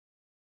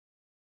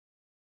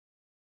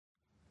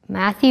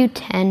Matthew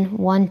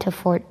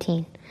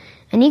 10:1-14.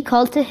 And he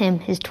called to him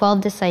his 12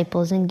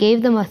 disciples and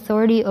gave them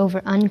authority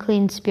over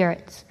unclean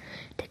spirits,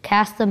 to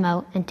cast them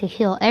out and to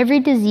heal every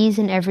disease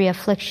and every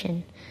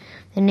affliction.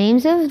 The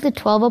names of the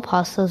 12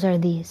 apostles are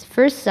these: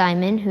 first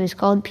Simon, who is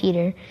called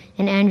Peter,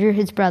 and Andrew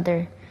his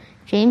brother,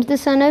 James the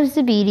son of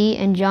Zebedee,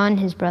 and John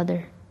his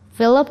brother,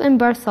 Philip and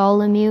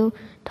Bartholomew,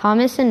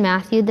 Thomas and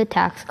Matthew the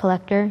tax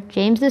collector,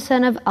 James the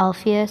son of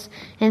Alphaeus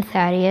and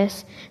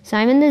Thaddeus,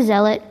 Simon the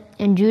zealot,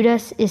 and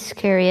Judas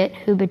Iscariot,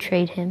 who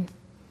betrayed him.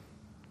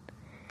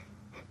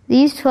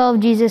 These 12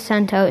 Jesus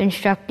sent out,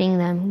 instructing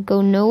them,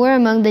 "Go nowhere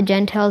among the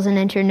Gentiles and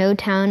enter no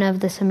town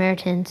of the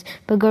Samaritans,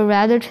 but go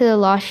rather to the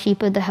lost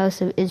sheep of the house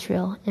of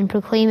Israel, and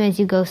proclaim as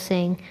you go,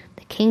 saying,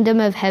 the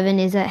kingdom of heaven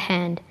is at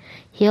hand.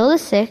 Heal the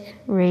sick,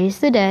 raise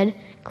the dead,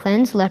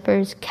 cleanse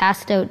lepers,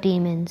 cast out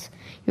demons.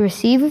 You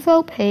receive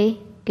without pay,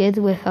 give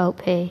without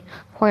pay.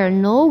 Acquire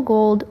no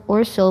gold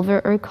or silver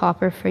or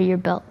copper for your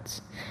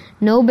belts.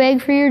 No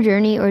bag for your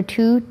journey, or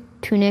 2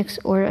 tunics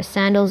or a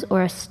sandals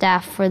or a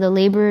staff, for the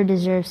laborer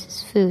deserves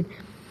his food.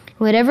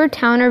 Whatever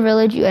town or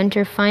village you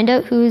enter, find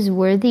out who is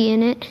worthy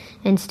in it,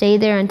 and stay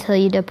there until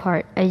you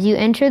depart. As you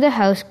enter the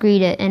house,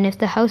 greet it, and if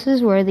the house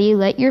is worthy,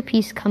 let your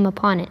peace come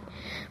upon it.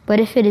 But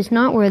if it is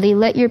not worthy,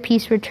 let your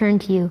peace return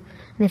to you.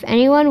 And if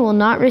anyone will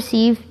not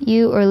receive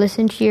you or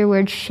listen to your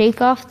words,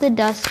 shake off the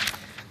dust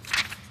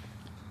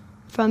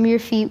from your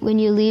feet when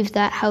you leave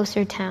that house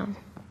or town."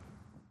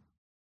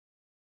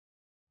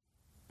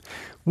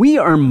 We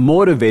are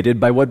motivated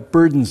by what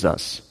burdens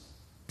us.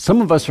 Some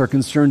of us are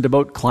concerned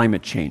about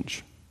climate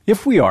change.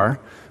 If we are,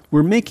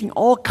 we're making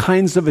all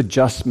kinds of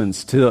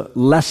adjustments to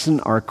lessen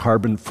our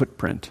carbon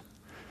footprint.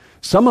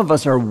 Some of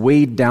us are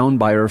weighed down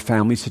by our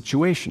family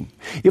situation.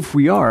 If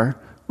we are,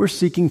 we're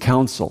seeking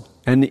counsel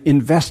and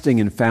investing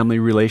in family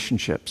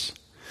relationships.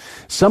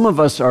 Some of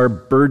us are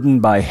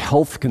burdened by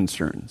health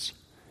concerns.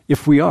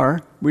 If we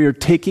are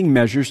taking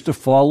measures to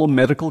follow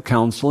medical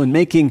counsel and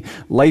making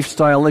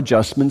lifestyle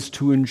adjustments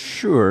to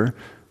ensure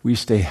we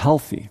stay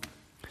healthy.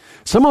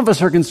 Some of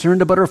us are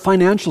concerned about our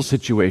financial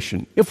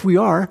situation. If we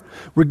are,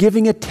 we're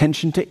giving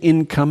attention to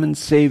income and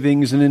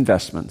savings and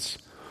investments.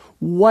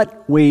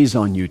 What weighs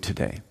on you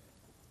today?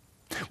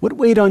 What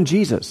weighed on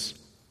Jesus?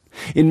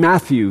 In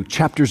Matthew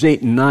chapters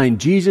 8 and 9,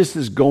 Jesus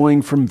is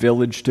going from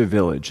village to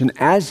village. And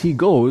as he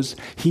goes,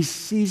 he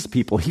sees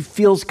people. He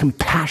feels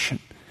compassion.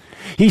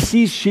 He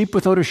sees sheep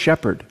without a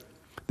shepherd.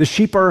 The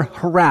sheep are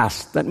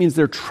harassed. That means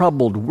they're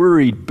troubled,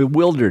 worried,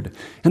 bewildered,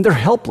 and they're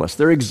helpless.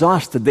 They're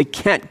exhausted. They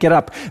can't get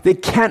up. They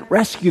can't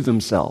rescue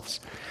themselves.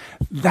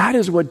 That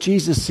is what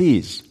Jesus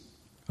sees.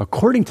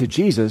 According to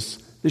Jesus,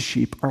 the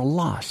sheep are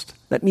lost.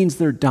 That means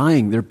they're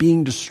dying. They're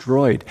being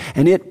destroyed.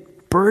 And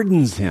it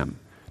burdens him.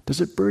 Does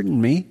it burden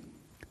me?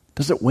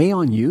 Does it weigh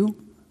on you?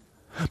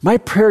 My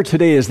prayer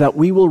today is that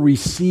we will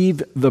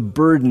receive the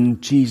burden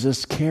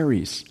Jesus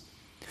carries.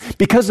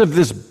 Because of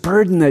this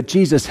burden that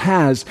Jesus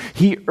has,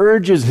 he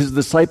urges his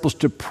disciples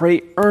to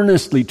pray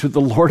earnestly to the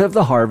Lord of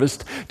the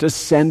harvest to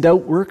send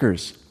out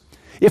workers.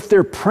 If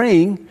they're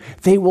praying,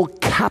 they will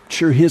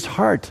capture his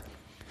heart.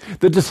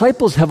 The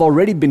disciples have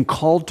already been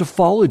called to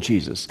follow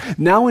Jesus.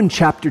 Now in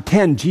chapter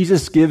 10,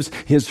 Jesus gives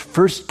his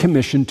first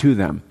commission to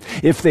them.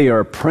 If they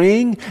are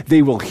praying,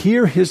 they will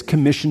hear his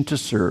commission to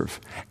serve,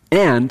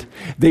 and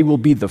they will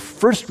be the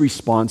first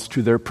response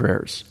to their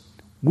prayers.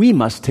 We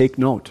must take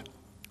note.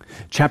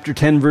 Chapter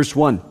 10, verse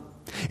 1.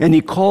 And he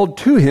called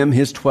to him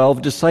his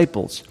 12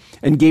 disciples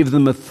and gave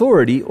them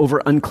authority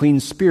over unclean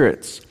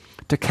spirits,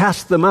 to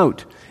cast them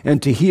out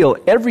and to heal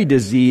every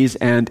disease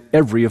and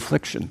every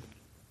affliction.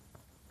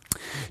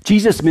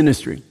 Jesus'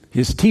 ministry,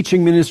 his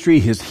teaching ministry,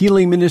 his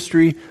healing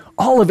ministry,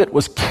 all of it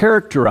was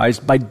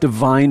characterized by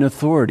divine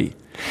authority.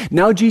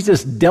 Now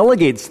Jesus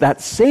delegates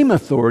that same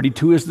authority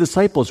to his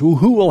disciples,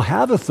 who will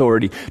have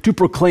authority to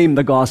proclaim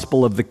the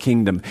gospel of the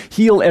kingdom,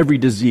 heal every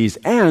disease,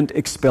 and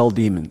expel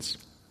demons.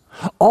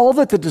 All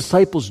that the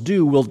disciples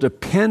do will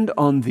depend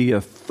on the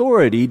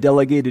authority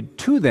delegated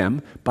to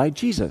them by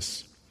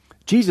Jesus.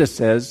 Jesus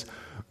says,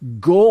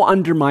 "Go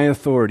under my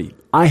authority.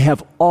 I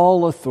have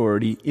all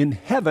authority in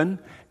heaven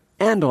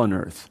and on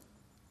earth."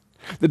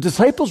 The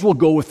disciples will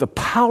go with the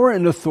power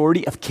and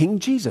authority of King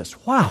Jesus.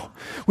 Wow.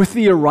 With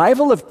the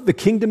arrival of the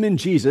kingdom in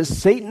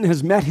Jesus, Satan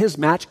has met his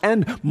match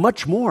and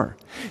much more.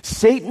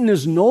 Satan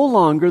is no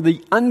longer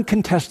the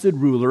uncontested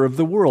ruler of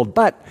the world,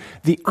 but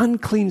the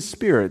unclean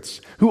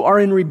spirits who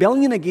are in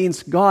rebellion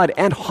against God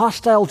and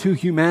hostile to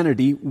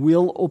humanity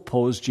will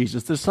oppose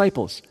Jesus'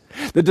 disciples.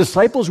 The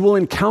disciples will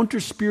encounter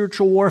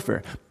spiritual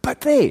warfare,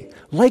 but they,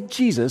 like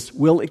Jesus,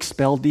 will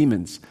expel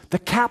demons. The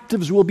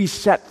captives will be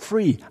set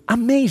free.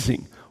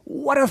 Amazing.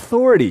 What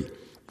authority!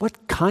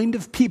 What kind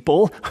of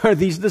people are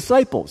these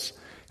disciples?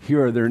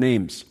 Here are their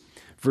names.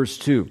 Verse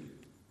 2.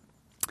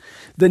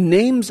 The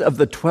names of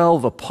the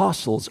 12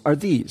 apostles are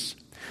these: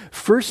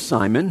 first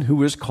Simon,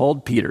 who is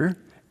called Peter,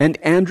 and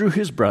Andrew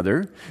his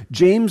brother,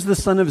 James the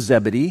son of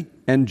Zebedee,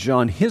 and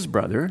John his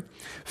brother,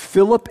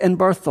 Philip and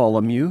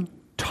Bartholomew,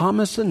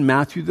 Thomas and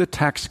Matthew the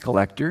tax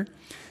collector,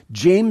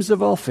 James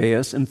of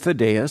Alphaeus and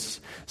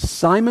Thaddeus,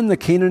 Simon the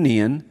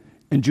Cananean,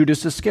 and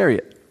Judas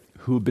Iscariot,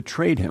 who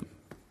betrayed him.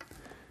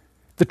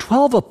 The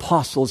 12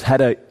 apostles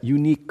had a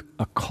unique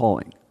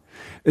calling.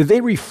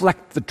 They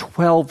reflect the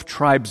 12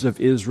 tribes of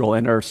Israel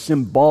and are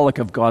symbolic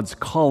of God's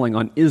calling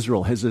on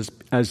Israel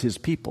as his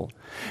people.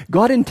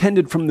 God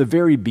intended from the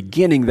very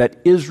beginning that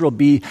Israel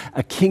be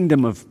a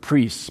kingdom of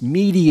priests,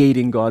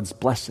 mediating God's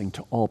blessing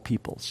to all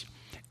peoples.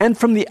 And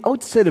from the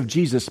outset of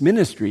Jesus'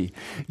 ministry,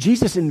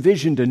 Jesus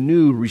envisioned a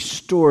new,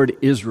 restored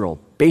Israel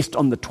based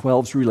on the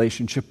 12's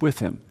relationship with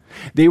him.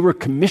 They were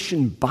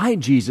commissioned by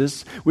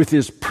Jesus with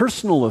his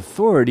personal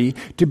authority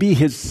to be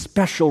his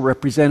special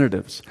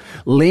representatives,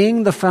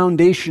 laying the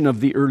foundation of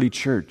the early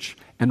church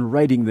and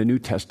writing the New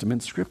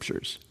Testament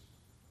scriptures.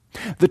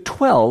 The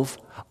 12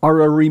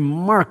 are a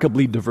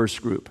remarkably diverse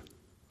group.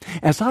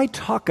 As I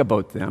talk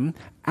about them,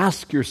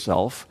 ask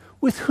yourself,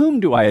 with whom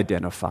do I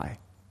identify?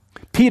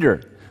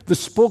 Peter, the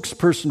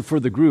spokesperson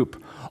for the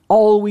group,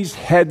 always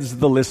heads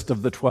the list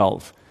of the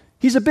 12.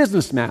 He's a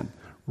businessman,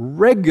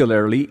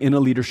 regularly in a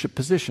leadership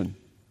position.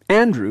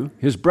 Andrew,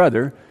 his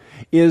brother,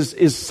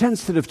 is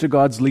sensitive to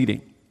God's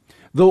leading.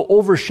 Though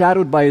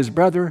overshadowed by his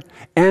brother,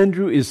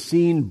 Andrew is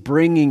seen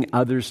bringing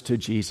others to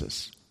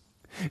Jesus.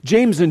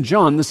 James and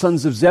John, the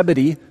sons of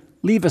Zebedee,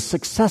 leave a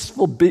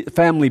successful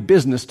family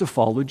business to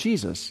follow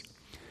Jesus.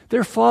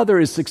 Their father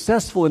is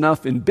successful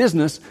enough in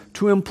business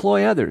to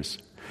employ others.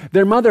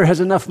 Their mother has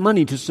enough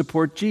money to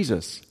support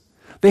Jesus.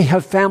 They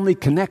have family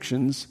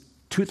connections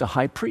to the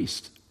high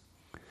priest.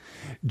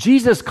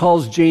 Jesus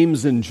calls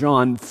James and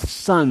John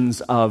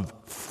sons of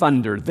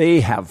thunder.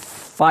 They have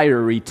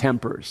fiery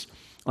tempers.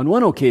 On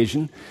one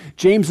occasion,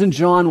 James and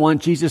John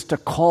want Jesus to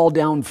call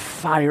down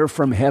fire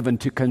from heaven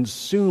to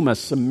consume a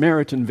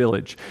Samaritan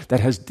village that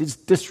has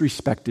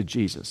disrespected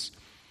Jesus.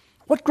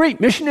 What great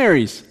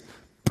missionaries!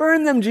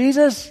 Burn them,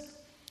 Jesus!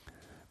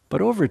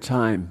 But over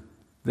time,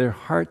 their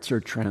hearts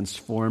are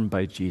transformed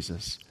by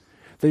Jesus.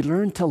 They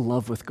learn to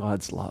love with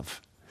God's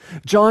love.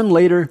 John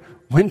later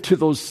went to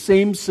those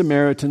same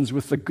Samaritans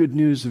with the good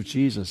news of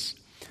Jesus.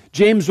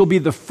 James will be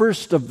the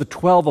first of the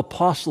 12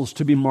 apostles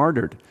to be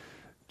martyred.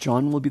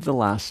 John will be the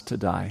last to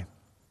die.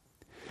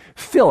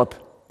 Philip,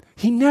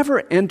 he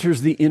never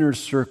enters the inner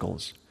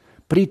circles,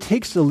 but he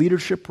takes a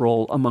leadership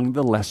role among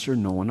the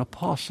lesser-known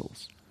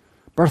apostles.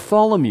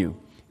 Bartholomew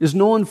is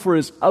known for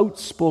his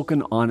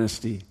outspoken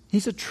honesty.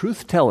 He's a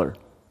truth teller.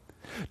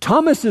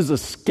 Thomas is a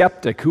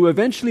skeptic who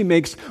eventually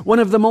makes one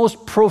of the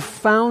most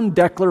profound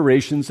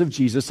declarations of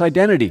Jesus'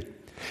 identity.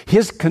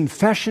 His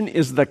confession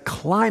is the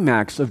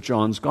climax of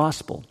John's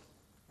gospel.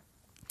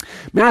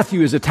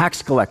 Matthew is a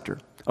tax collector,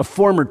 a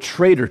former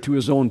traitor to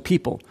his own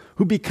people,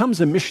 who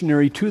becomes a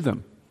missionary to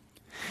them.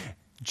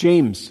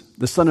 James,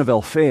 the son of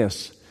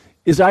Alphaeus,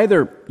 is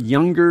either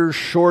younger,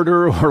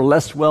 shorter, or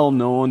less well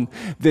known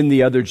than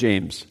the other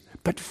James,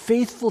 but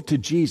faithful to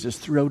Jesus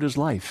throughout his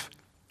life.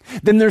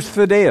 Then there's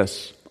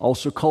Thaddeus,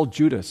 also called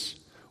Judas.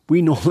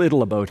 We know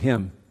little about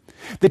him.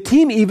 The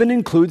team even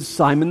includes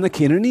Simon the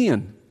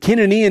Canaanian.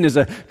 Canaanian is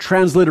a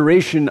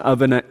transliteration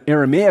of an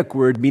Aramaic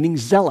word meaning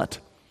zealot.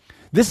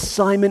 This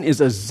Simon is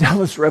a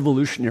zealous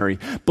revolutionary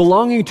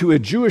belonging to a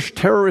Jewish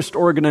terrorist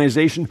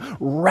organization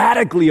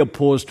radically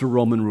opposed to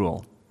Roman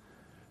rule.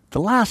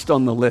 The last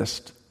on the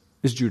list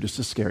is Judas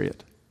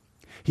Iscariot.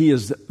 He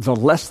is the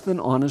less than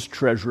honest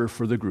treasurer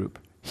for the group.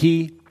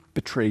 He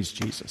betrays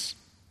Jesus.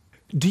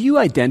 Do you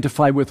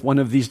identify with one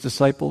of these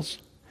disciples?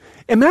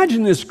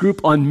 Imagine this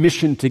group on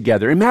mission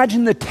together.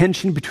 Imagine the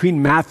tension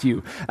between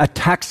Matthew, a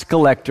tax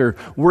collector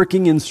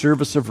working in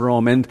service of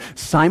Rome, and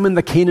Simon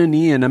the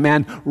Canaanian, a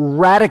man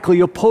radically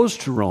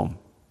opposed to Rome.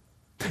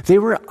 They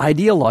were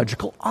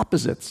ideological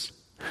opposites.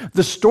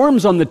 The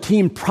storms on the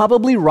team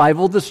probably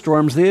rivaled the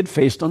storms they had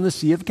faced on the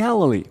Sea of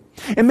Galilee.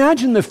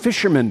 Imagine the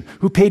fishermen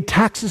who paid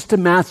taxes to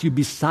Matthew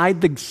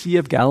beside the Sea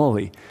of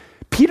Galilee.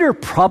 Peter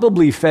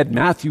probably fed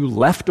Matthew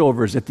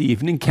leftovers at the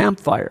evening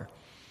campfire.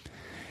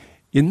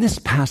 In this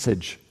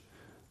passage,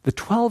 the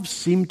 12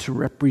 seem to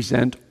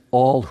represent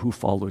all who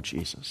follow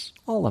Jesus,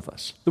 all of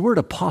us. The word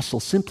apostle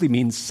simply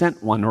means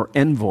sent one or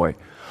envoy.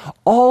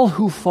 All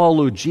who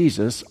follow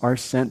Jesus are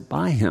sent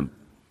by him.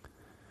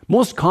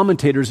 Most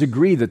commentators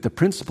agree that the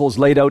principles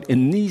laid out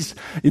in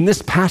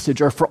this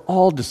passage are for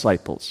all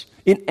disciples,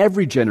 in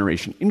every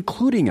generation,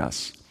 including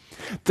us.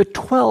 The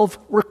 12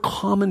 were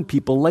common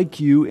people like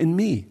you and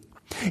me.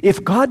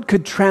 If God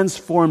could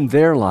transform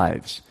their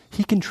lives,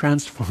 he can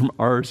transform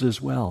ours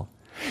as well.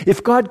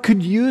 If God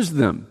could use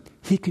them,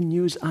 he can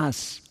use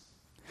us.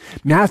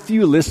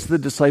 Matthew lists the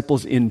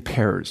disciples in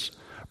pairs,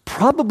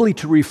 probably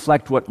to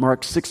reflect what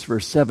Mark 6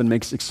 verse 7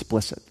 makes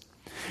explicit.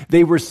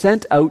 They were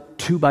sent out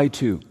 2 by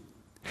 2.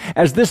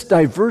 As this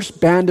diverse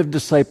band of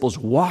disciples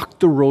walked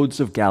the roads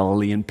of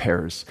Galilee in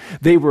pairs,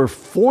 they were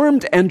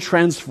formed and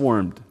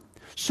transformed.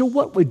 So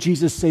what would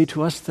Jesus say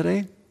to us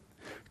today?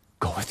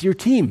 Go with your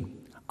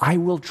team. I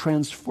will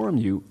transform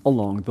you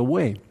along the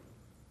way.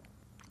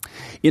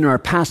 In our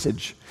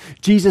passage,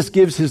 Jesus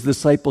gives his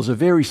disciples a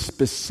very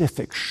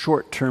specific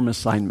short-term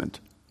assignment.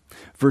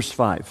 Verse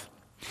 5,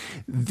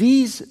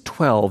 these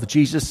 12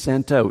 Jesus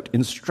sent out,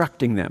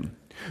 instructing them,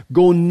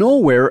 Go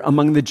nowhere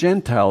among the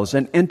Gentiles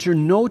and enter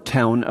no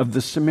town of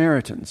the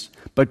Samaritans,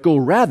 but go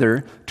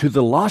rather to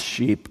the lost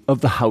sheep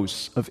of the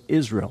house of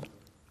Israel.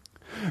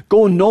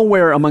 Go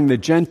nowhere among the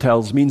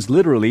Gentiles means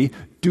literally,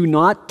 do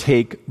not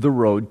take the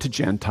road to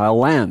Gentile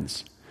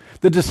lands.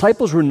 The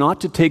disciples were not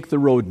to take the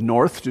road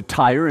north to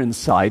Tyre and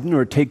Sidon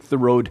or take the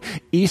road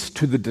east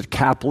to the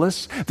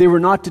Decapolis. They were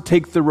not to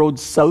take the road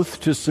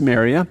south to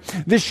Samaria.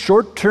 This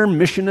short-term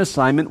mission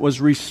assignment was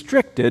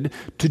restricted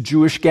to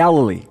Jewish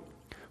Galilee.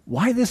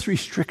 Why this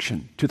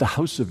restriction to the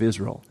house of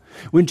Israel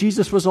when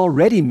Jesus was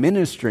already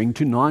ministering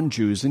to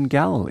non-Jews in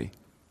Galilee?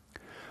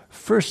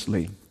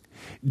 Firstly,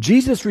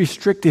 Jesus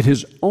restricted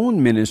his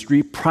own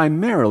ministry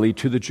primarily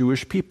to the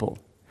Jewish people,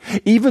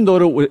 even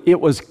though it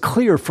was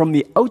clear from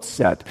the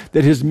outset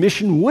that his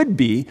mission would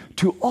be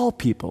to all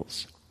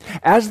peoples.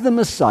 As the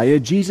Messiah,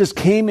 Jesus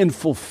came in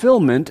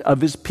fulfillment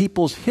of his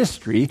people's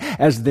history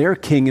as their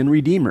king and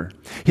redeemer.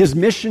 His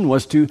mission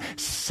was to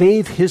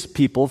save his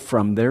people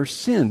from their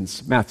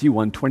sins, Matthew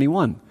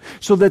 1:21,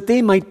 so that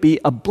they might be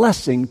a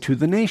blessing to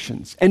the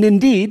nations. And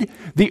indeed,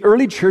 the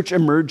early church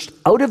emerged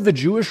out of the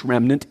Jewish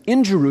remnant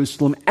in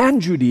Jerusalem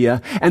and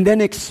Judea, and then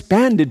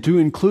expanded to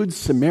include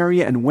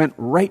Samaria and went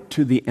right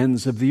to the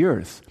ends of the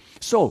earth.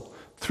 So,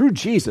 through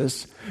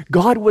Jesus,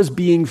 God was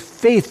being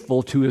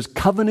faithful to his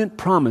covenant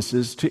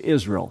promises to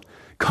Israel.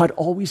 God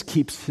always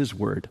keeps his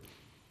word.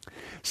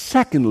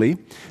 Secondly,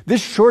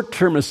 this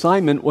short-term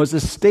assignment was a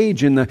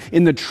stage in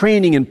the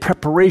training and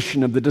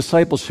preparation of the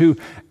disciples who,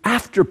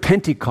 after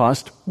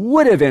Pentecost,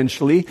 would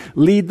eventually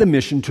lead the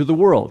mission to the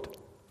world.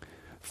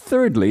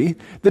 Thirdly,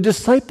 the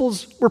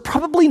disciples were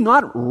probably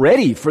not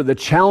ready for the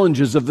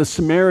challenges of the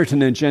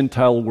Samaritan and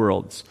Gentile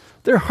worlds.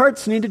 Their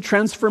hearts needed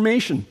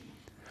transformation.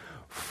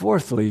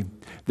 Fourthly,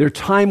 their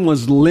time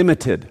was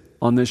limited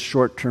on this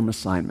short-term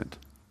assignment.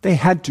 They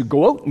had to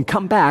go out and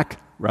come back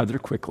rather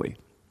quickly.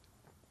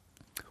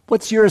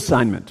 What's your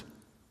assignment?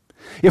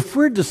 If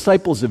we're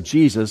disciples of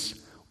Jesus,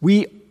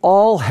 we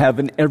all have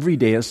an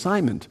everyday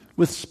assignment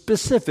with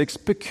specifics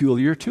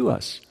peculiar to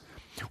us.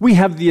 We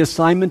have the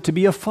assignment to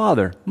be a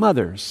father,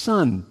 mother,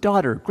 son,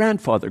 daughter,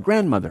 grandfather,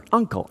 grandmother,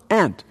 uncle,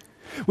 aunt.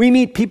 We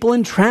meet people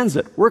in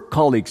transit, work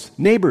colleagues,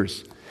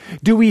 neighbors.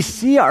 Do we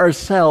see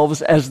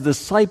ourselves as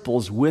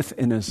disciples with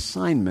an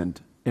assignment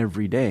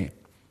every day?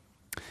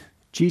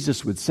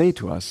 Jesus would say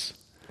to us,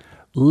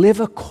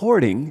 live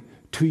according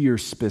to your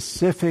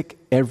specific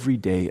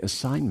everyday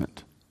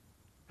assignment.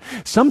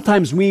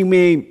 Sometimes we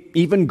may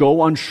even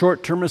go on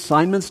short-term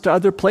assignments to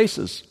other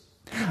places.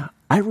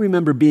 I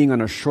remember being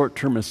on a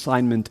short-term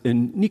assignment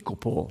in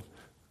Nikopol,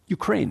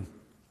 Ukraine.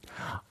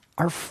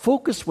 Our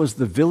focus was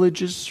the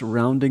villages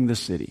surrounding the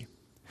city.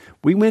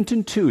 We went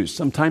in twos,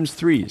 sometimes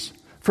threes,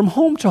 from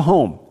home to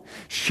home,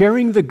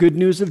 sharing the good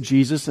news of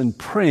Jesus and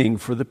praying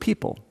for the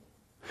people.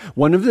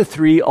 One of the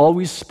three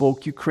always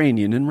spoke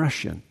Ukrainian and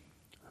Russian.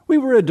 We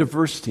were a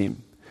diverse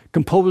team,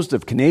 composed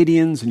of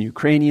Canadians and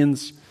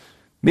Ukrainians.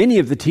 Many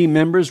of the team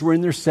members were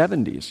in their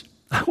 70s.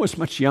 I was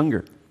much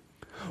younger.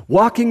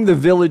 Walking the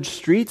village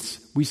streets,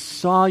 we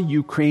saw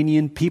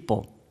Ukrainian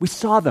people. We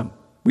saw them.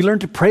 We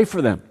learned to pray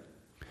for them.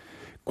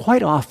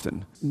 Quite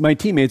often, my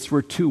teammates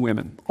were two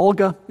women,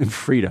 Olga and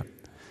Frida.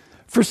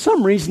 For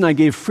some reason, I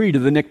gave Frida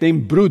the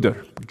nickname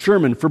Bruder,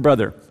 German for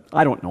brother.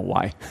 I don't know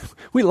why.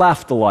 We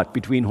laughed a lot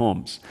between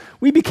homes.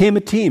 We became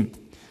a team.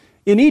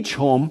 In each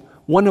home,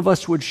 one of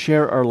us would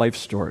share our life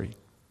story.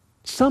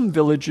 Some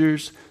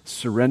villagers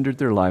surrendered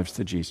their lives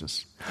to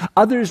Jesus.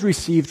 Others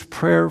received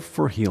prayer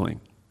for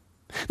healing.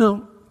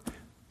 Now,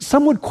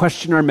 some would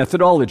question our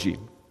methodology.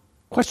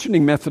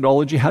 Questioning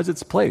methodology has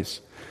its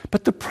place.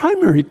 But the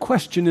primary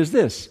question is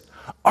this: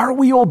 are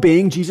we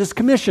obeying Jesus'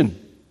 commission?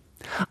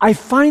 I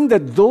find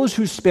that those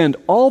who spend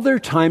all their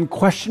time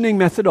questioning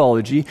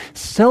methodology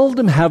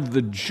seldom have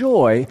the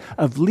joy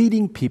of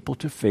leading people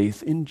to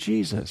faith in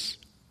Jesus.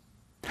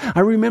 I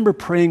remember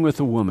praying with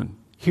a woman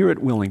here at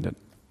Willingdon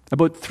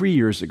about 3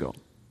 years ago.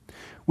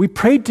 We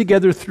prayed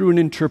together through an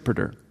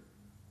interpreter.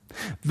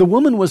 The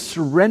woman was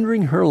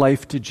surrendering her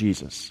life to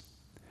Jesus.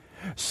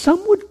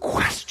 Some would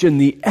question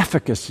the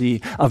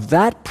efficacy of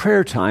that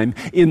prayer time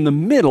in the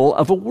middle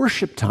of a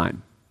worship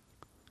time.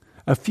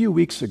 A few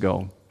weeks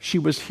ago, she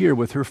was here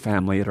with her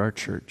family at our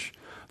church.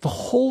 The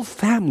whole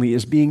family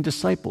is being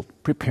discipled,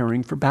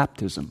 preparing for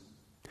baptism.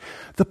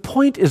 The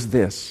point is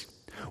this: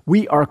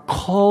 we are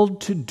called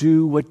to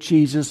do what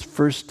Jesus'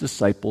 first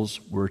disciples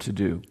were to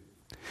do.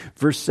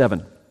 Verse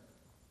 7,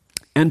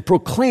 and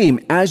proclaim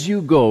as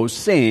you go,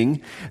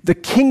 saying, the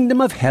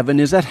kingdom of heaven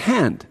is at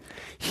hand.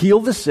 Heal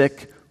the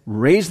sick,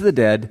 raise the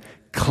dead,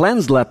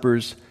 cleanse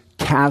lepers,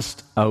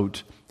 cast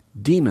out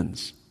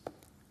demons.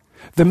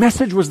 The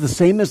message was the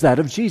same as that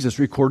of Jesus,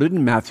 recorded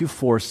in Matthew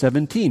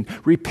 4:17.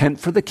 Repent,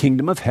 for the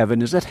kingdom of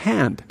heaven is at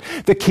hand.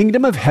 The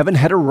kingdom of heaven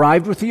had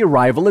arrived with the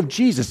arrival of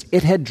Jesus.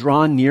 It had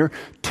drawn near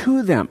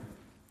to them.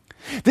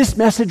 This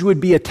message would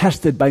be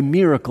attested by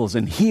miracles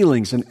and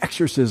healings and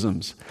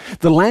exorcisms.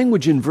 The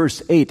language in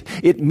verse 8,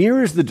 it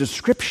mirrors the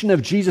description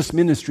of Jesus'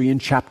 ministry in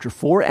chapter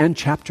 4 and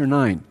chapter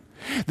 9.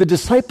 The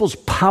disciples'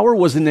 power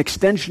was an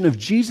extension of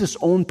Jesus'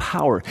 own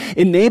power,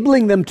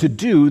 enabling them to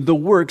do the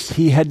works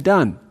he had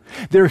done.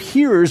 Their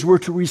hearers were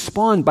to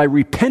respond by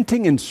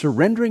repenting and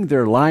surrendering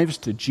their lives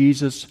to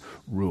Jesus'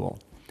 rule.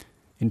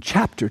 In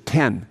chapter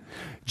 10,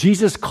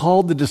 Jesus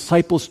called the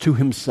disciples to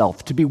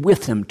himself, to be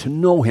with him, to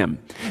know him.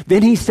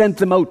 Then he sent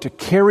them out to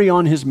carry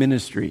on his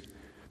ministry.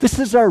 This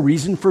is our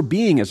reason for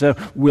being as a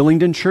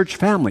Willingdon Church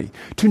family,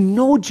 to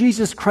know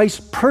Jesus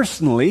Christ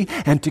personally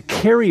and to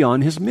carry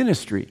on his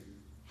ministry.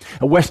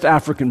 A West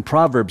African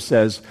proverb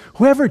says,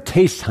 "Whoever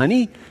tastes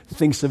honey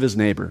thinks of his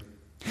neighbor."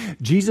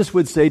 Jesus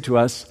would say to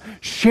us,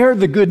 "Share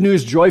the good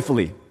news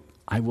joyfully.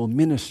 I will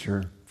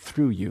minister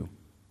through you."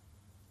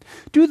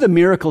 Do the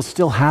miracles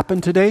still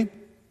happen today?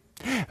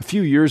 A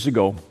few years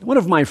ago, one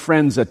of my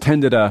friends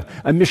attended a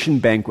mission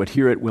banquet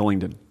here at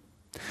Willingdon.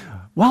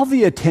 While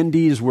the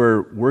attendees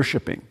were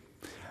worshiping,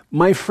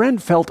 my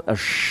friend felt a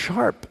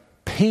sharp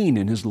pain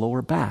in his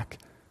lower back.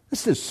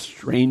 This is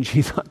strange,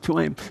 he thought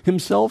to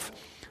himself.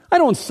 I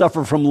don't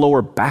suffer from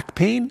lower back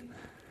pain.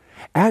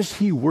 As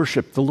he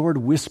worshiped, the Lord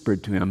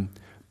whispered to him,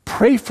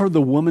 "Pray for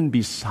the woman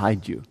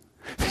beside you."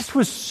 This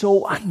was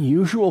so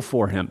unusual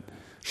for him.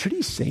 Should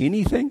he say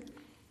anything?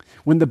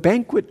 When the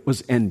banquet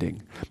was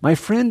ending, my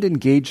friend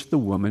engaged the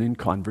woman in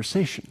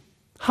conversation.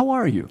 "How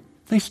are you?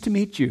 Nice to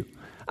meet you.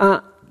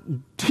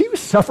 Do you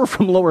suffer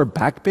from lower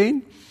back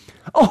pain?"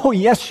 "Oh,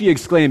 yes," she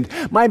exclaimed.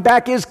 "My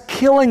back is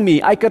killing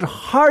me. I could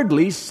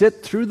hardly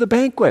sit through the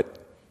banquet."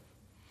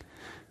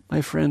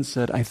 My friend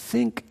said, "I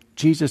think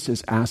Jesus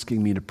is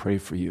asking me to pray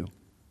for you."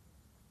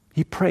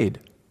 He prayed.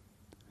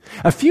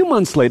 A few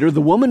months later,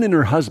 the woman and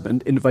her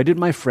husband invited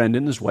my friend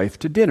and his wife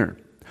to dinner.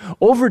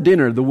 Over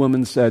dinner, the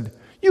woman said,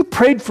 "You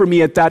prayed for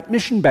me at that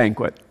mission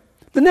banquet.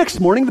 The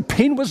next morning, the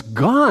pain was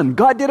gone.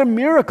 God did a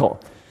miracle.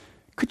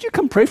 Could you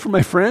come pray for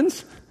my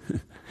friends?"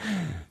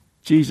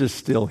 Jesus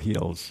still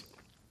heals.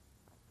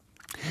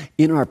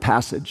 In our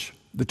passage,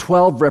 the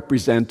 12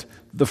 represent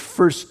the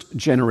first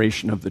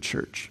generation of the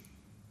church.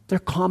 They're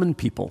common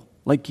people,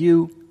 like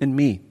you and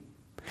me.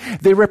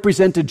 They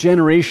represent a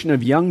generation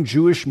of young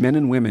Jewish men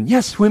and women.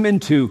 Yes, women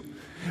too.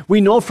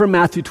 We know from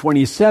Matthew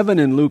 27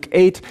 and Luke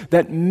 8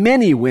 that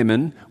many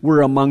women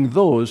were among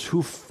those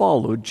who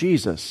followed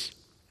Jesus.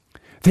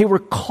 They were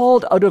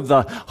called out of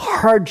the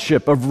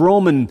hardship of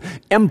Roman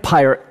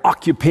Empire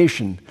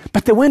occupation,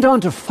 but they went on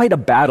to fight a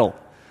battle,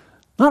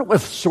 not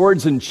with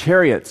swords and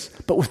chariots,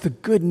 but with the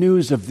good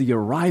news of the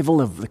arrival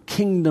of the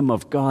kingdom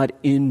of God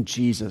in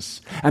Jesus,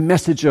 a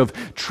message of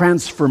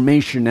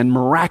transformation and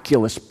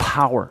miraculous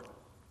power.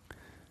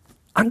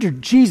 Under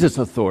Jesus'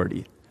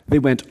 authority, they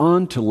went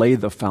on to lay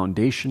the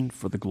foundation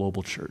for the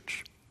global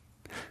church.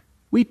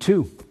 We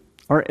too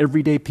are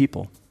everyday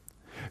people,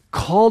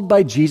 called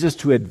by Jesus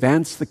to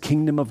advance the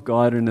kingdom of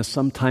God in a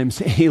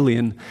sometimes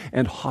alien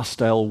and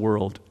hostile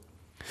world.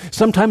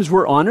 Sometimes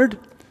we're honored,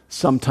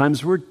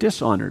 sometimes we're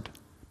dishonored,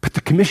 but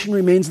the commission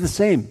remains the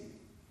same.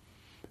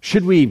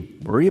 Should we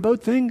worry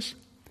about things?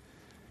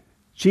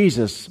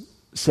 Jesus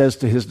says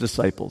to his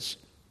disciples,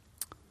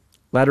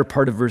 latter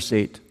part of verse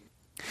 8,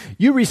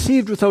 "You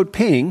received without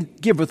paying,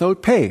 give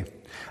without pay.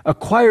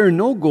 Acquire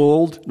no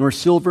gold, nor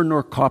silver,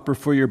 nor copper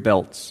for your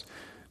belts,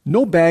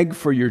 no bag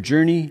for your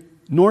journey,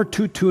 nor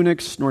 2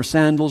 tunics, nor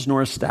sandals,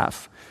 nor a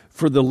staff,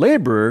 for the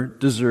laborer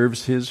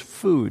deserves his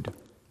food."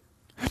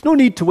 No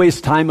need to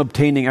waste time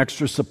obtaining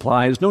extra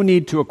supplies, no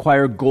need to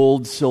acquire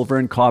gold, silver,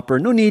 and copper,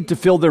 no need to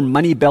fill their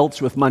money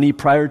belts with money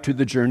prior to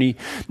the journey,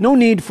 no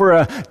need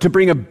to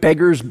bring a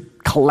beggar's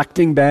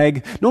collecting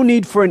bag, no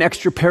need for an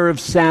extra pair of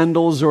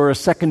sandals or a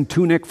second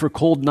tunic for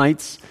cold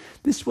nights.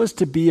 This was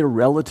to be a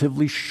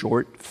relatively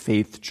short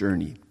faith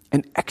journey,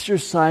 an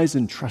exercise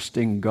in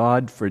trusting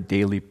God for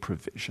daily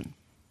provision.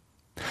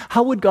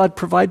 How would God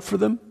provide for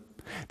them?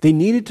 They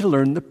needed to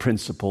learn the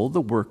principle, the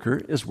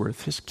worker is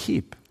worth his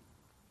keep.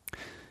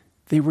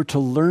 They were to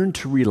learn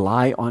to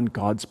rely on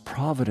God's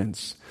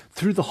providence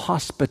through the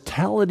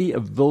hospitality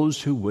of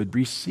those who would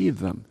receive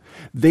them.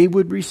 They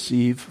would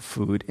receive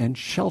food and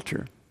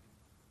shelter.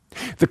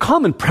 The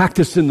common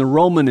practice in the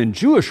Roman and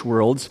Jewish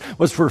worlds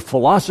was for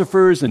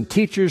philosophers and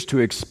teachers to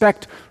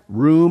expect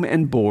room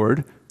and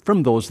board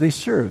from those they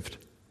served.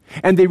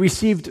 And they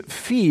received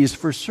fees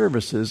for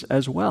services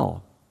as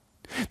well.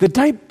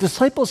 The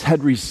disciples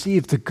had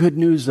received the good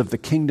news of the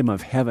kingdom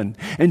of heaven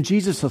and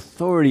Jesus'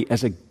 authority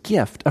as a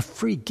gift, a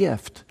free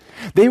gift.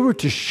 They were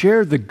to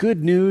share the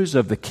good news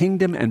of the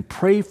kingdom and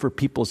pray for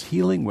people's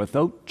healing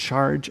without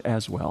charge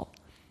as well.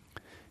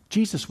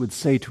 Jesus would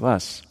say to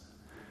us,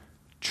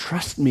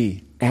 "Trust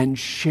me and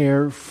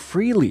share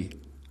freely.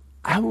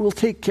 I will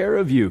take care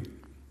of you."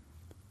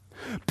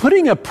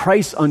 Putting a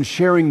price on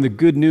sharing the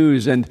good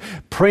news and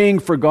praying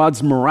for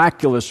God's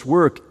miraculous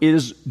work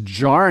is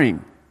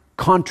jarring,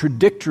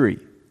 contradictory.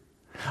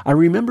 I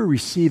remember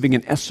receiving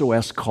an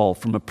SOS call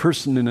from a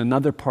person in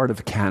another part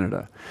of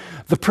Canada.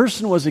 The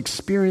person was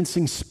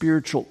experiencing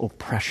spiritual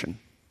oppression.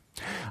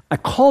 I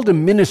called a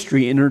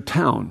ministry in her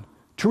town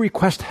to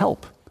request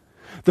help.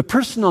 The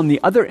person on the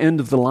other end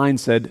of the line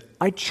said,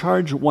 "I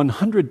charge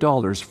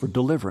 $100 for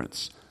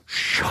deliverance."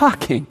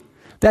 Shocking!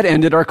 That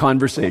ended our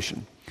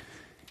conversation.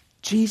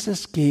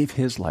 Jesus gave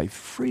his life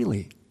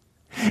freely.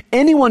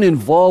 Anyone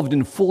involved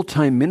in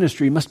full-time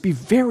ministry must be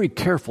very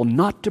careful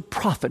not to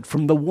profit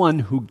from the one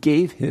who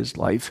gave his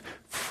life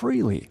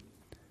freely.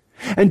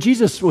 And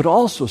Jesus would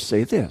also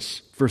say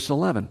this, verse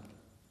 11,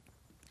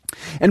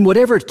 "And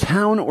whatever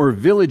town or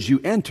village you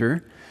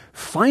enter,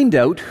 find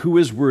out who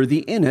is worthy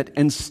in it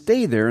and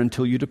stay there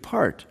until you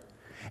depart.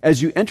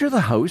 As you enter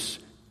the house,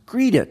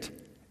 greet it,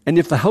 and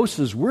if the house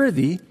is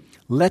worthy,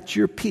 let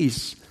your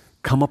peace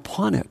come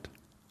upon it."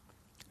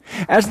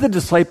 As the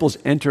disciples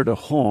entered a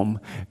home,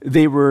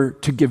 they were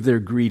to give their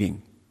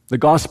greeting. The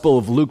Gospel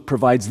of Luke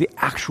provides the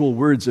actual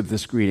words of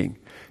this greeting.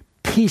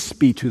 "Peace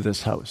be to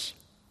this house."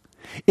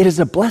 It is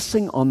a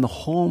blessing on the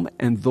home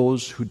and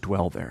those who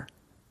dwell there.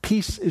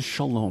 Peace is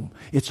shalom.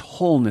 It's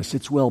wholeness,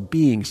 it's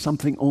well-being,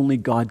 something only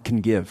God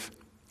can give.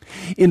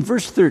 In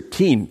verse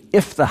 13,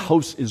 "if the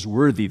house is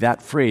worthy,"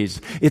 that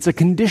phrase, it's a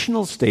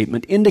conditional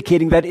statement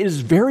indicating that it is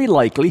very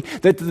likely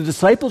that the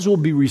disciples will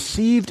be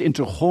received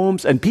into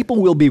homes and people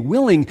will be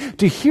willing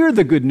to hear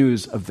the good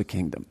news of the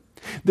kingdom.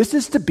 This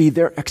is to be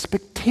their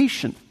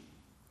expectation.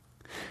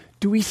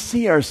 Do we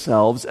see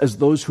ourselves as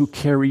those who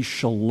carry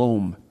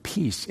shalom,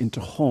 peace,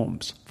 into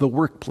homes, the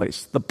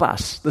workplace, the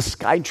bus, the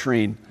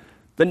SkyTrain,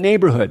 the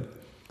neighborhood?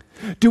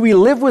 Do we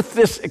live with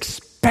this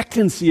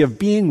expectancy of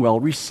being well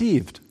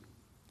received?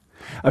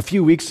 A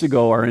few weeks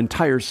ago, our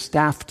entire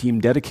staff team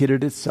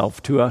dedicated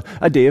itself to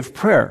a day of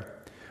prayer.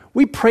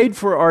 We prayed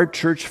for our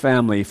church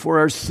family, for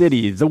our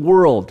city, the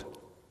world.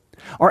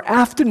 Our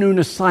afternoon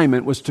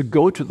assignment was to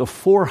go to the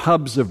 4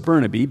 hubs of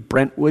Burnaby,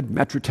 Brentwood,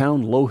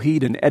 Metrotown,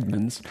 Lougheed, and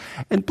Edmonds,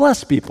 and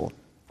bless people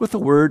with a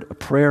word, a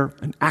prayer,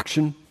 an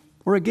action,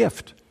 or a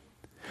gift.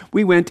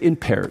 We went in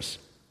pairs.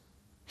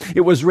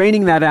 It was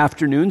raining that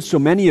afternoon, so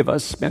many of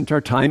us spent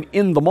our time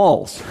in the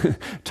malls,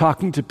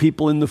 talking to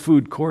people in the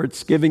food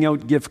courts, giving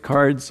out gift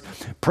cards,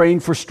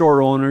 praying for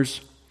store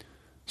owners.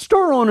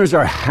 Store owners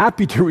are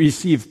happy to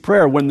receive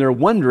prayer when they're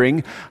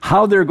wondering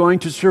how they're going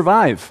to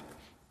survive.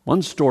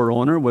 One store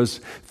owner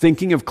was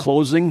thinking of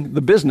closing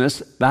the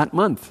business that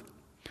month.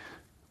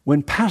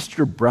 When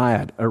Pastor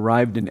Brad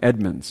arrived in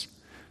Edmonds,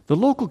 the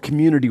local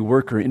community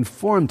worker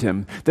informed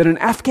him that an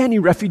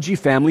Afghani refugee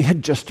family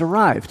had just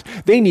arrived.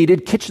 They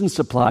needed kitchen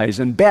supplies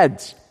and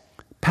beds.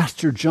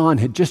 Pastor John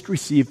had just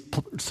received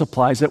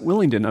supplies at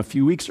Willingdon a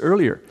few weeks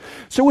earlier.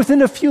 So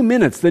within a few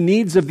minutes, the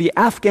needs of the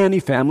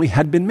Afghani family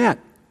had been met.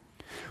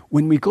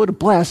 When we go to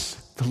bless,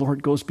 the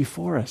Lord goes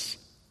before us.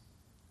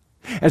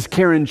 As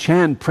Karen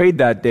Chan prayed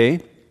that day,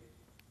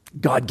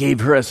 God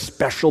gave her a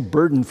special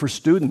burden for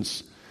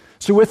students.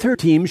 So with her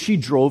team, she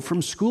drove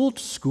from school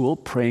to school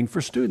praying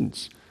for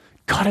students.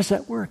 God is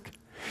at work.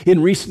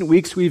 In recent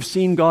weeks, we've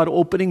seen God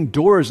opening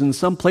doors in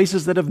some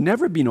places that have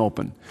never been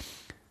open.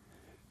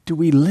 Do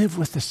we live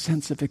with a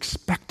sense of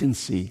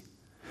expectancy?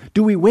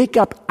 Do we wake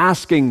up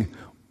asking,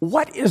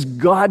 what is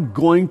God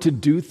going to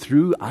do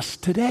through us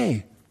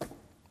today?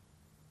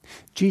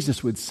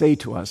 Jesus would say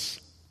to us,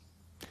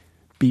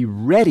 be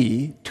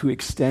ready to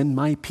extend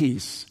my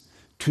peace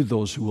to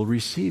those who will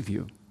receive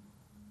you.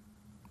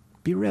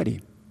 Be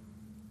ready.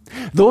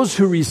 Those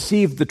who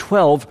received the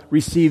 12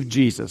 received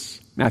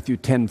Jesus. Matthew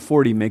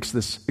 10:40 makes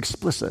this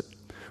explicit.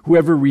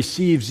 Whoever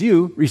receives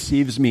you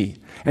receives me,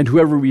 and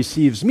whoever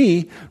receives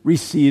me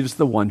receives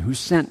the one who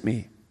sent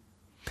me.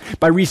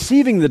 By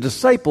receiving the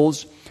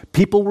disciples,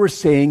 people were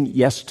saying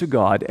yes to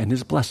God and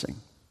his blessing.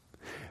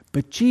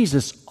 But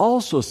Jesus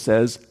also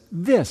says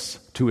this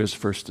to his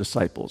first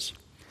disciples.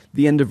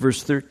 The end of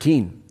verse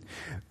 13.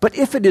 But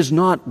if it is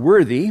not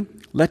worthy,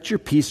 let your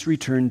peace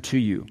return to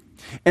you.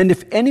 And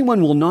if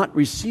anyone will not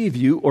receive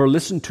you or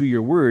listen to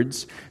your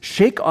words,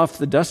 shake off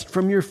the dust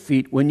from your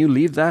feet when you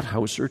leave that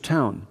house or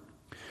town.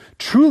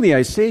 Truly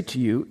I say to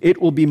you,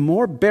 it will be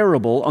more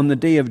bearable on the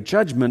day of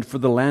judgment for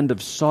the land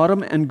of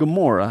Sodom and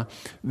Gomorrah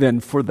than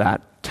for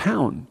that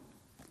town.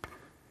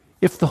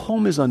 If the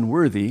home is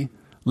unworthy,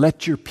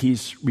 let your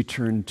peace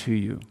return to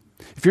you.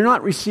 If you're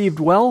not received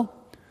well,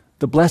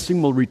 the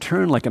blessing will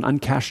return like an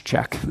uncashed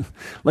check,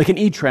 like an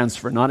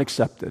e-transfer not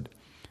accepted.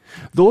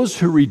 Those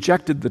who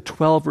rejected the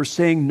 12 were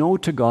saying no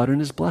to God and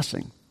his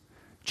blessing.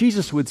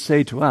 Jesus would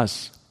say to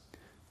us,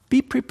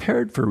 be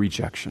prepared for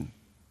rejection.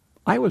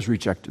 I was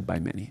rejected by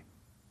many.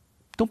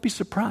 Don't be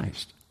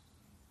surprised.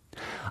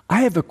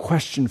 I have a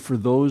question for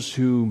those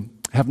who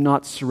have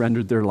not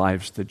surrendered their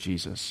lives to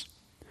Jesus.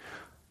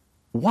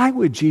 Why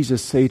would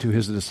Jesus say to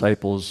his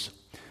disciples,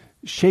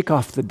 shake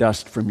off the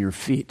dust from your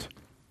feet?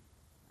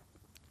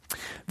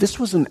 This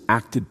was an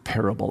acted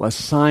parable, a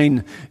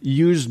sign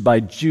used by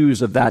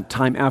Jews of that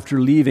time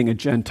after leaving a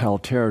Gentile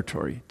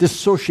territory,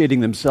 dissociating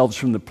themselves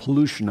from the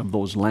pollution of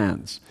those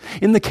lands.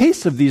 In the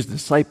case of these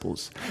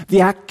disciples, the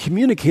act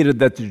communicated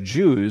that the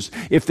Jews,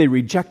 if they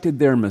rejected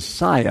their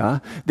Messiah,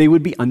 they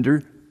would be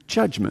under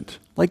judgment,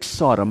 like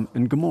Sodom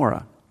and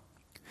Gomorrah.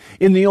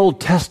 In the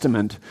Old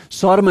Testament,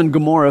 Sodom and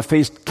Gomorrah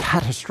faced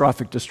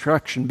catastrophic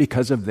destruction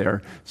because of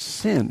their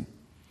sin.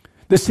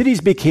 The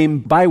cities became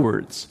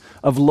bywords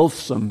of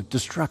loathsome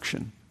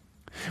destruction.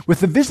 With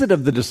the visit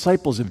of the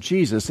disciples of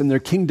Jesus and their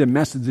kingdom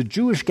message, the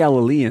Jewish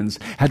Galileans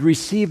had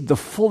received the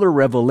fuller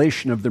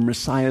revelation of the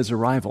Messiah's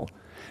arrival.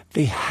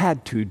 They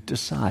had to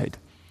decide.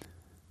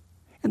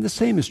 And the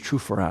same is true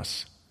for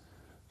us.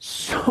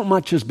 So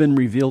much has been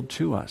revealed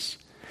to us.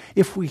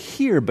 If we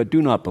hear but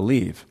do not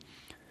believe,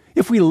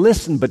 if we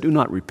listen but do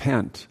not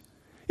repent,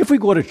 if we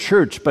go to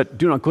church but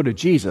do not go to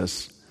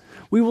Jesus,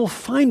 we will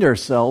find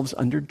ourselves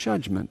under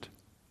judgment.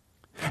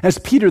 As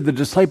Peter, the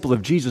disciple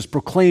of Jesus,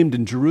 proclaimed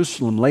in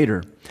Jerusalem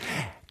later,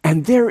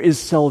 "And there is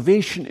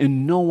salvation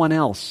in no one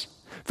else,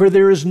 for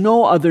there is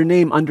no other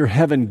name under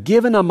heaven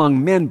given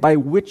among men by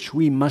which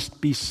we must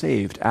be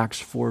saved." Acts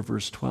 4,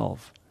 verse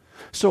 12.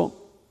 So,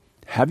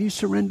 have you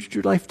surrendered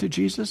your life to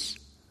Jesus?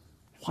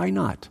 Why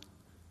not?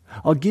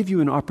 I'll give you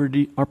an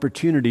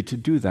opportunity to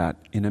do that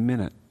in a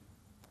minute.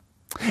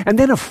 And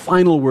then a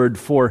final word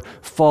for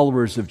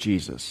followers of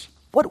Jesus.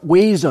 What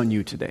weighs on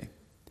you today?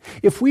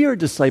 If we are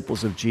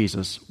disciples of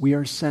Jesus, we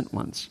are sent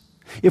ones.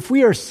 If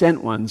we are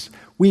sent ones,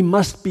 we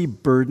must be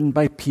burdened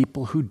by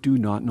people who do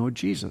not know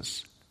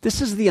Jesus.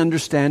 This is the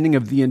understanding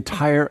of the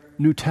entire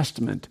New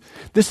Testament.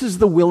 This is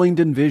the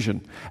Willingdon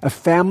vision, a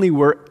family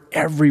where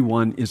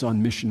everyone is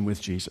on mission with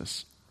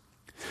Jesus.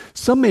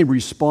 Some may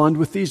respond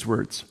with these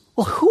words,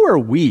 "Well, who are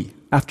we,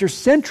 after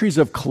centuries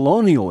of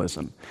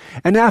colonialism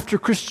and after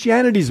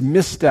Christianity's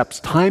missteps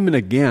time and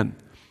again,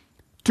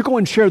 to go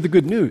and share the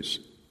good news?"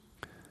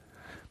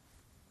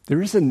 There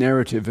is a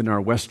narrative in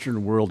our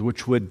Western world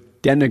which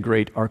would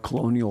denigrate our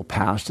colonial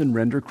past and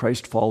render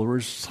Christ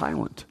followers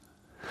silent.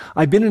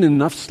 I've been in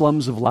enough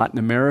slums of Latin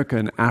America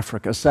and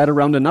Africa, sat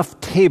around enough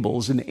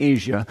tables in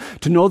Asia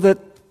to know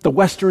that the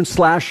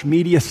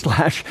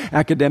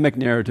Western/media/academic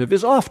narrative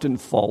is often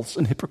false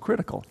and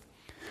hypocritical.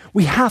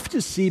 We have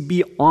to see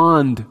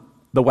beyond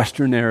the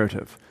Western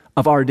narrative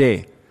of our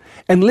day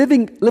and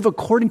live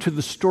according to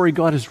the story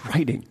God is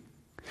writing.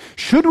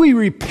 Should we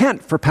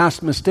repent for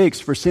past mistakes,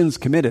 for sins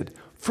committed?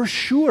 For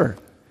sure.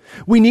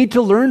 We need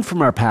to learn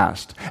from our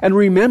past and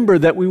remember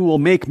that we will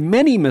make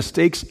many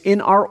mistakes in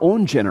our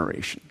own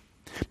generation.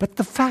 But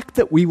the fact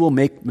that we will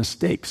make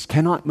mistakes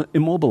cannot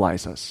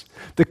immobilize us.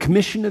 The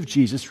commission of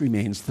Jesus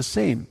remains the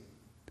same.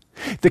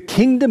 The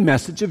kingdom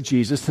message of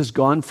Jesus has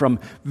gone from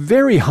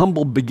very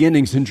humble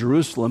beginnings in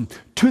Jerusalem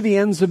to the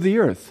ends of the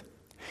earth.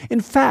 In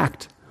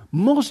fact,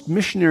 most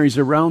missionaries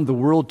around the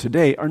world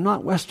today are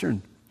not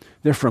Western.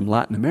 They're from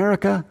Latin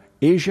America,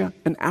 Asia,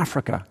 and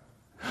Africa.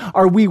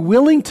 Are we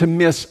willing to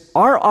miss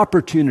our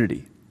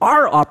opportunity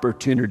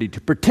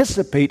to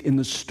participate in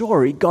the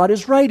story God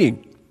is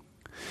writing?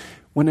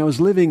 When I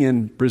was living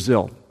in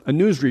Brazil, a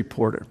news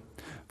reporter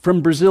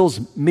from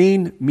Brazil's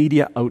main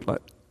media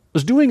outlet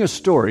was doing a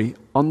story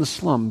on the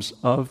slums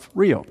of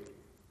Rio.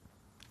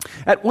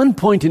 At one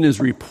point in his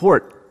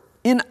report,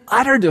 in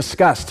utter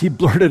disgust, he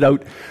blurted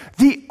out,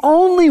 "The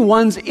only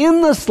ones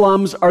in the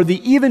slums are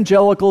the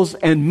evangelicals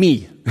and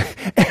me.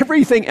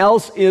 Everything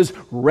else is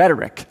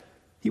rhetoric."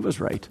 He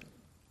was right.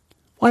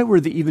 Why were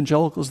the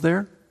evangelicals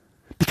there?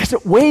 Because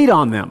it weighed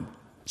on them.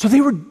 So they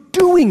were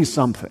doing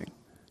something.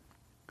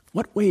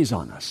 What weighs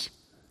on us?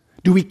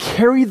 Do we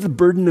carry the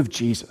burden of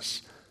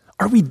Jesus?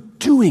 Are we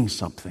doing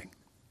something?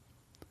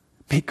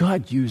 May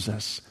God use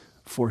us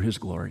for His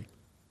glory.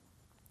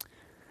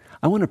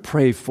 I want to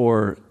pray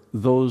for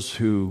those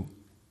who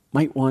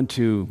might want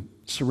to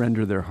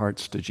surrender their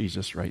hearts to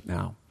Jesus right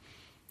now.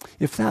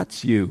 If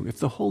that's you, if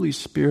the Holy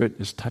Spirit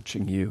is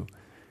touching you,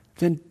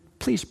 then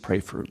please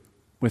pray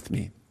with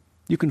me.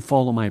 You can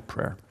follow my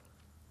prayer.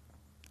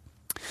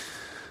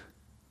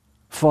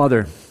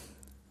 Father,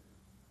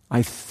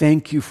 I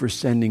thank you for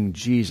sending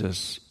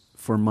Jesus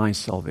for my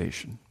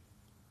salvation.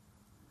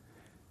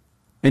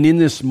 And in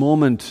this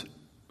moment,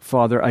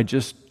 Father, I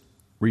just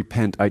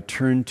repent. I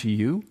turn to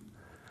you.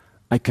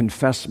 I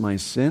confess my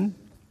sin.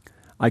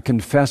 I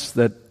confess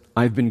that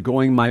I've been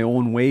going my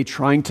own way,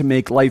 trying to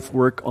make life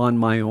work on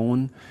my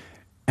own,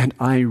 and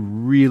I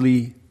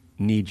really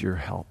need your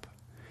help.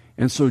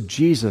 And so,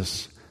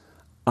 Jesus,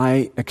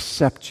 I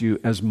accept you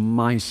as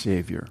my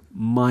Savior,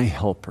 my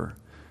helper,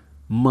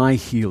 my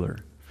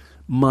healer,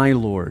 my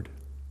Lord.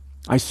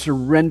 I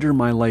surrender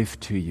my life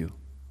to you.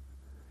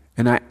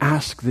 And I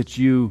ask that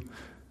you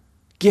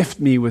gift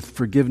me with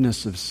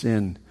forgiveness of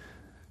sin.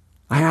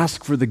 I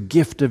ask for the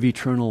gift of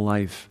eternal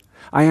life.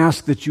 I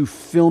ask that you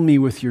fill me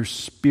with your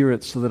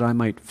Spirit so that I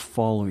might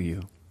follow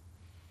you.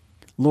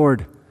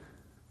 Lord,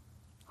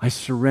 I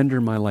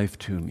surrender my life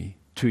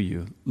to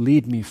you.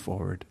 Lead me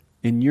forward.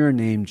 In your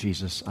name,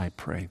 Jesus, I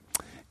pray.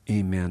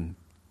 Amen.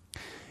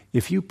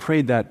 If you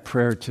prayed that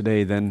prayer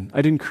today, then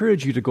I'd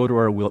encourage you to go to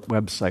our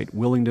website,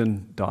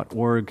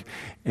 willingdon.org,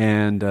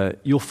 and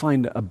you'll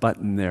find a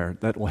button there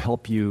that will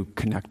help you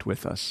connect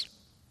with us.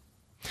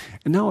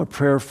 And now a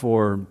prayer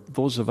for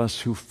those of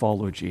us who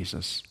follow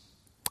Jesus.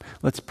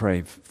 Let's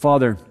pray.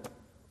 Father,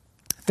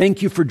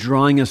 thank you for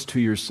drawing us to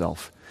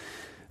yourself.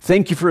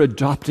 Thank you for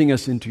adopting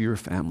us into your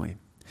family.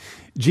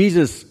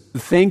 Jesus,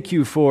 thank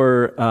you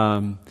for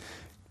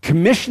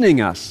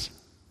commissioning us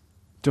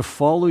to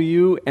follow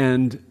you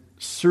and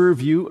serve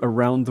you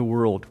around the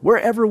world,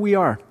 wherever we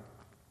are.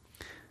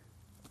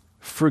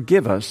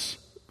 forgive us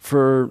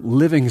for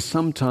living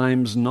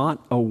sometimes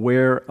not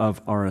aware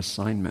of our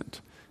assignment,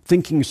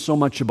 thinking so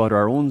much about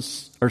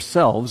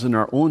ourselves and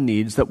our own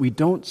needs that we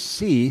don't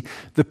see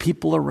the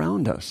people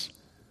around us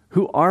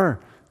who are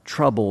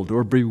troubled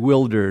or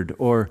bewildered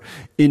or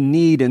in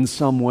need in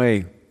some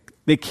way.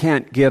 They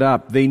can't get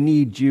up. They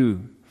need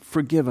you.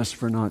 Forgive us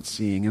for not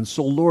seeing. And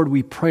so, Lord,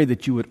 we pray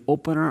that you would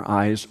open our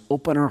eyes,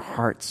 open our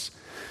hearts,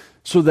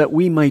 so that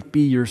we might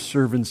be your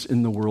servants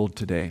in the world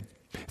today.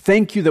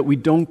 Thank you that we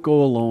don't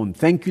go alone.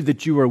 Thank you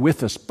that you are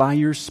with us by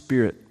your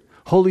Spirit.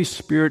 Holy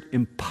Spirit,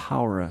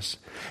 empower us.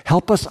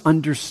 Help us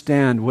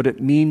understand what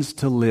it means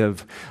to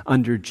live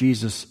under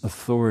Jesus'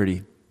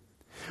 authority.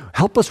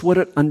 Help us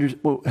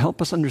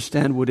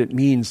understand what it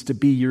means to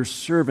be your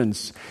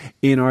servants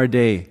in our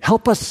day.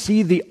 Help us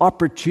see the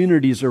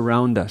opportunities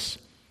around us.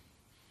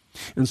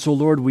 And so,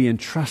 Lord, we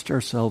entrust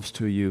ourselves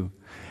to you,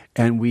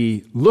 and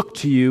we look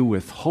to you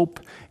with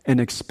hope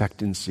and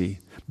expectancy,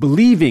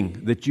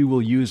 believing that you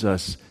will use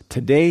us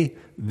today,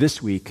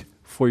 this week,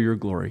 for your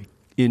glory.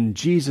 In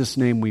Jesus'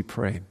 name we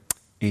pray.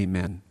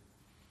 Amen.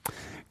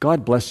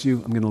 God bless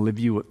you. I'm going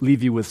to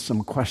leave you with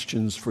some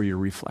questions for your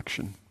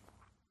reflection.